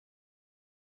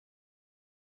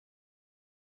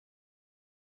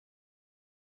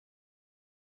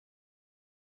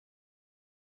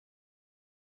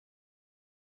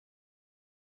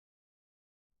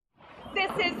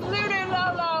This is LULU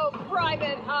LOLO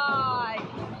Private Eye,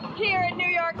 here in New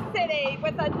York City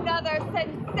with another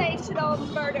sensational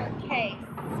murder case.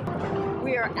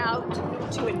 We are out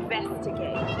to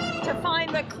investigate, to find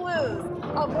the clues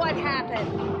of what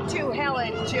happened to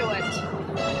Helen Jewett.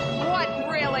 What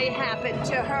really happened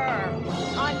to her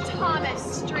on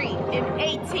Thomas Street in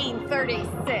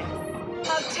 1836.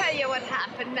 I'll tell you what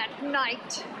happened that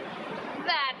night.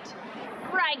 That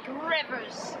Frank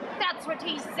Rivers, that's what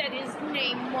he said his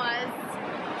name was.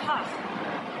 Huh.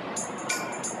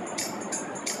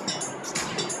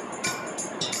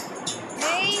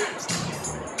 Me?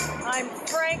 I'm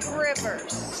Frank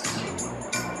Rivers.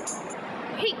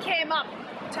 He came up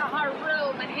to her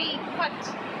room and he put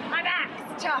an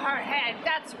axe to her head.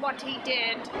 That's what he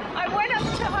did. I went up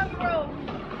to her room.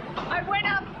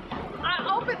 I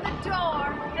opened the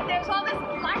door, and there's all this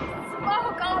black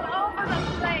smoke all over the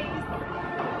place.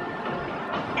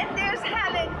 And there's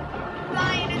Helen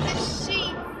lying in the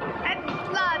sheets and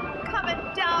blood coming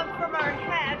down from her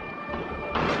head.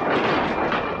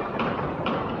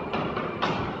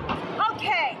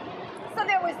 Okay, so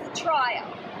there was the trial.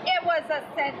 It was a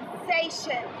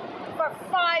sensation. For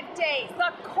 5 days,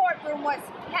 the courtroom was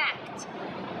packed.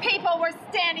 People were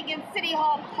standing in City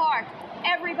Hall Park.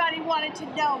 Everybody wanted to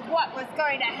know what was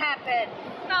going to happen.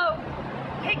 Oh,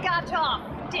 he got off,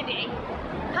 did he?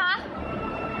 Huh?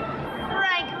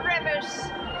 Frank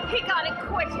Rivers, he got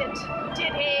acquitted,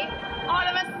 did he? All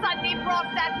of a sudden he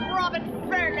brought that Robin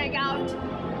Furling out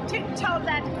to tell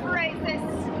that crazy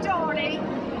story.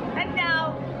 And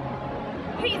now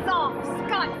he's off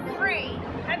scot-free.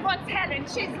 And what's Helen?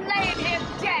 She's laying here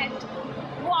dead.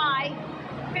 Why?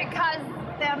 Because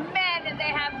they're men and they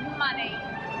have money.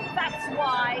 That's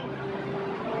why.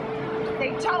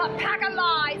 They tell a pack of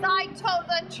lies. I told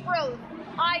the truth.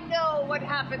 I know what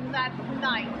happened that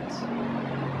night.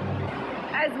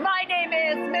 As my name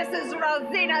is Mrs.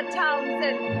 Rosina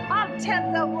Townsend, I'll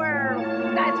tell the world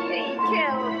that he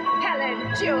killed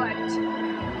Helen Jewett.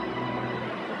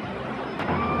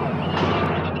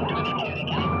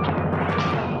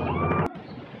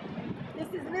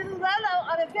 LULU LOLO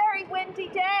on a very windy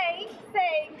day,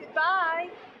 saying goodbye.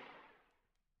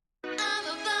 I'm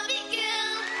a Barbie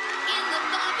girl in the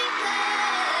Barbie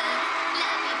world.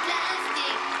 Life is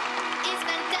plastic, it's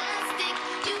fantastic.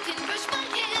 You can brush my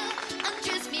hair,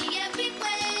 undress me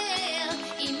everywhere.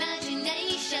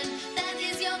 Imagination, that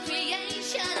is your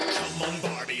creation. Come on,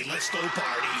 Barbie, let's go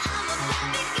party. I'm a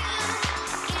Barbie.